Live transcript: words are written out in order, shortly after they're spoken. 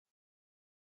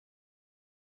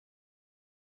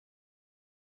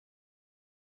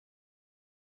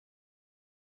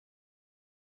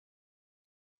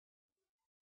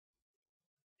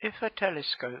If a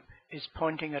telescope is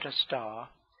pointing at a star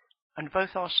and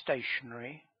both are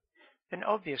stationary, then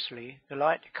obviously the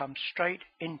light comes straight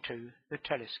into the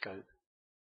telescope.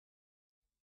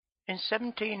 In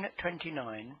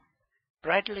 1729,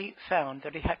 Bradley found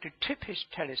that he had to tip his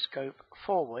telescope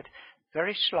forward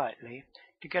very slightly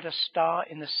to get a star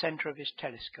in the center of his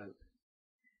telescope.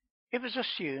 It was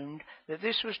assumed that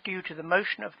this was due to the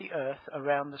motion of the Earth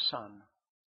around the Sun.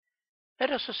 Let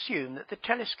us assume that the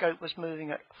telescope was moving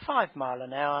at 5 miles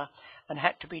an hour and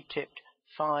had to be tipped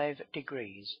 5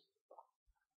 degrees.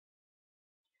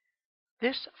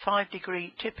 This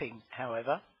 5-degree tipping,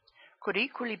 however, could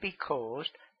equally be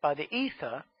caused by the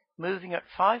ether moving at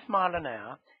 5 miles an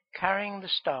hour, carrying the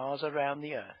stars around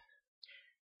the Earth.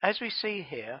 As we see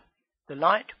here, the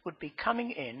light would be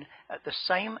coming in at the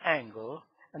same angle,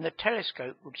 and the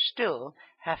telescope would still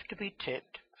have to be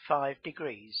tipped 5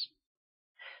 degrees.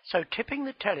 So tipping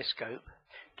the telescope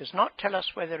does not tell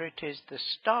us whether it is the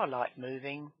starlight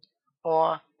moving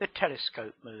or the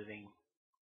telescope moving.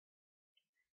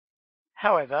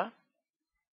 However,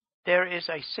 there is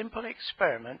a simple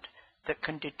experiment that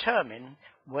can determine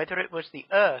whether it was the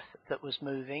Earth that was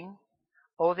moving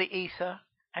or the ether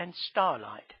and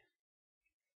starlight.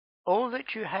 All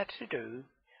that you had to do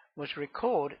was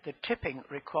record the tipping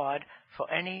required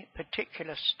for any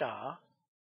particular star,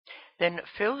 then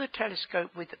fill the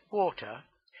telescope with water,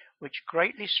 which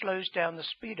greatly slows down the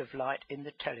speed of light in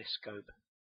the telescope.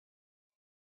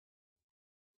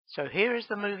 So here is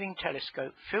the moving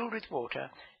telescope filled with water,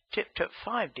 tipped at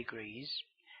 5 degrees,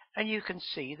 and you can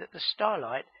see that the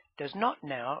starlight does not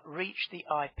now reach the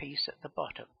eyepiece at the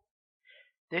bottom.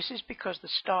 This is because the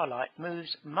starlight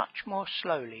moves much more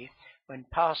slowly when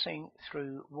passing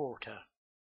through water.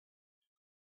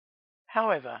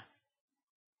 However,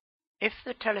 if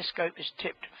the telescope is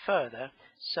tipped further,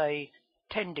 say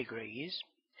 10 degrees,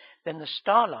 then the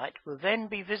starlight will then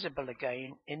be visible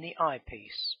again in the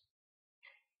eyepiece.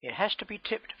 It has to be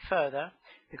tipped further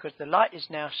because the light is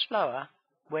now slower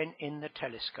when in the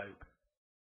telescope.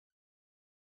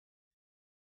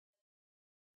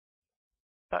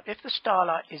 But if the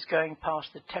starlight is going past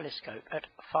the telescope at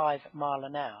 5 miles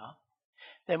an hour,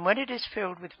 then when it is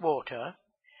filled with water,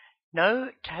 no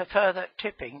further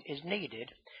tipping is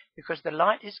needed because the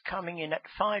light is coming in at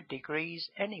 5 degrees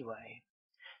anyway.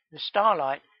 The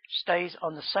starlight stays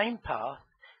on the same path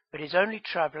but is only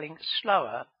traveling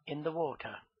slower in the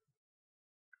water.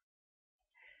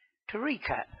 To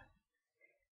recap,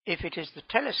 if it is the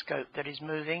telescope that is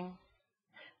moving,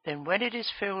 then when it is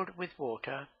filled with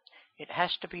water, it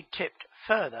has to be tipped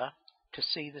further to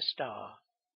see the star.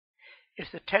 If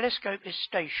the telescope is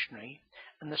stationary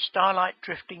and the starlight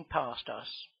drifting past us,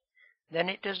 then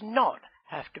it does not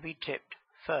have to be tipped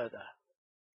further.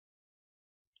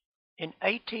 In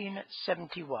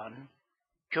 1871,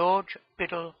 George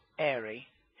Biddle Airy,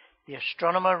 the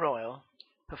Astronomer Royal,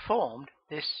 performed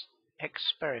this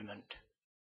experiment.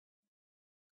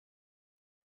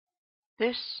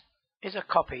 This is a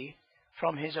copy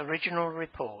from his original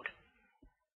report.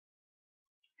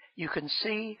 You can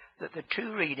see that the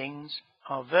two readings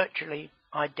are virtually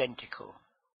identical.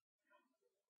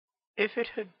 If it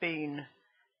had been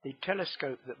the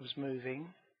telescope that was moving,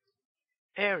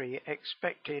 Airy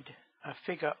expected a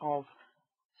figure of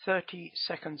 30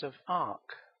 seconds of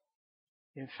arc.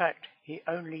 In fact, he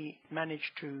only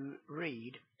managed to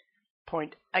read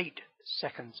 0.8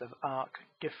 seconds of arc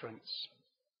difference.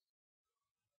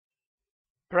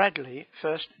 Bradley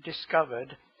first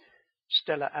discovered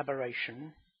stellar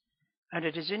aberration, and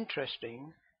it is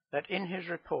interesting that in his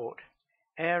report,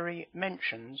 Airy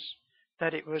mentions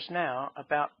that it was now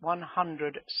about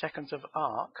 100 seconds of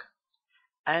arc,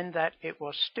 and that it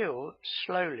was still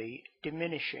slowly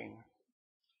diminishing.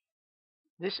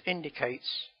 This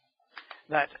indicates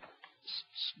that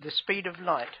the speed of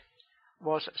light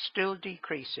was still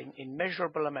decreasing in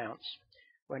measurable amounts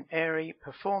when Airy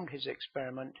performed his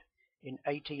experiment in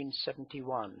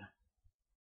 1871.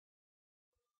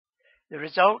 The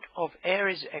result of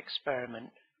Airy's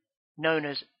experiment, known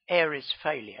as Airy's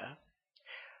failure,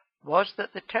 was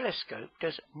that the telescope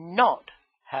does not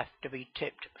have to be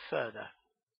tipped further.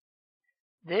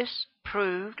 This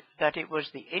proved that it was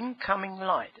the incoming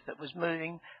light that was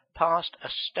moving past a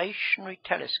stationary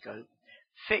telescope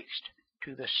fixed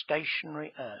to the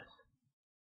stationary Earth.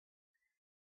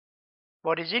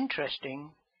 What is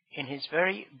interesting in his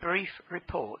very brief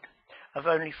report of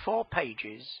only 4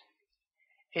 pages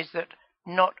is that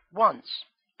not once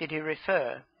did he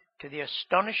refer to the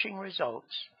astonishing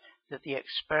results that the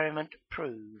experiment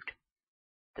proved,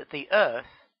 that the Earth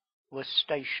was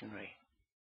stationary.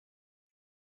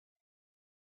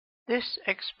 This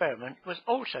experiment was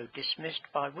also dismissed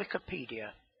by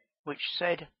Wikipedia, which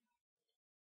said,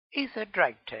 "Ether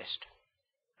drag test,"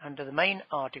 under the main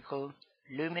article,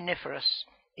 "Luminiferous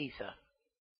Ether."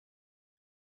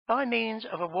 By means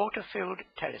of a water-filled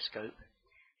telescope,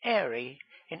 Airy,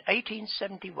 in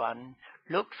 1871,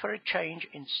 looked for a change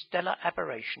in stellar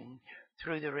aberration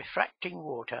through the refracting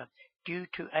water due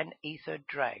to an ether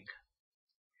drag.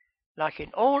 Like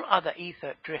in all other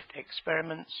ether drift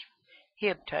experiments, he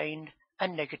obtained a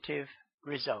negative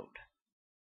result.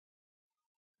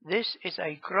 This is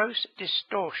a gross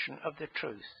distortion of the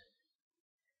truth.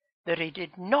 That he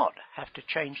did not have to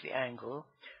change the angle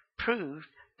proved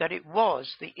that it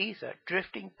was the ether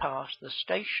drifting past the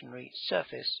stationary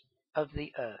surface of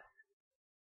the Earth.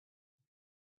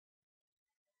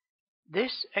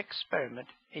 This experiment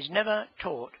is never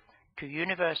taught to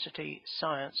university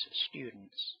science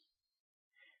students.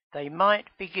 They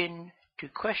might begin to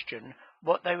question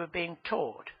what they were being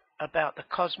taught about the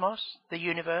cosmos, the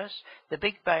universe, the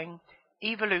Big Bang,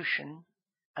 evolution,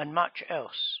 and much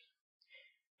else,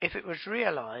 if it was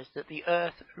realized that the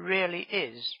Earth really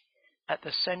is at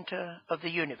the center of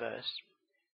the universe,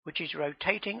 which is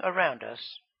rotating around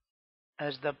us,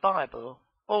 as the Bible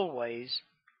always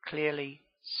clearly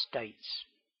states.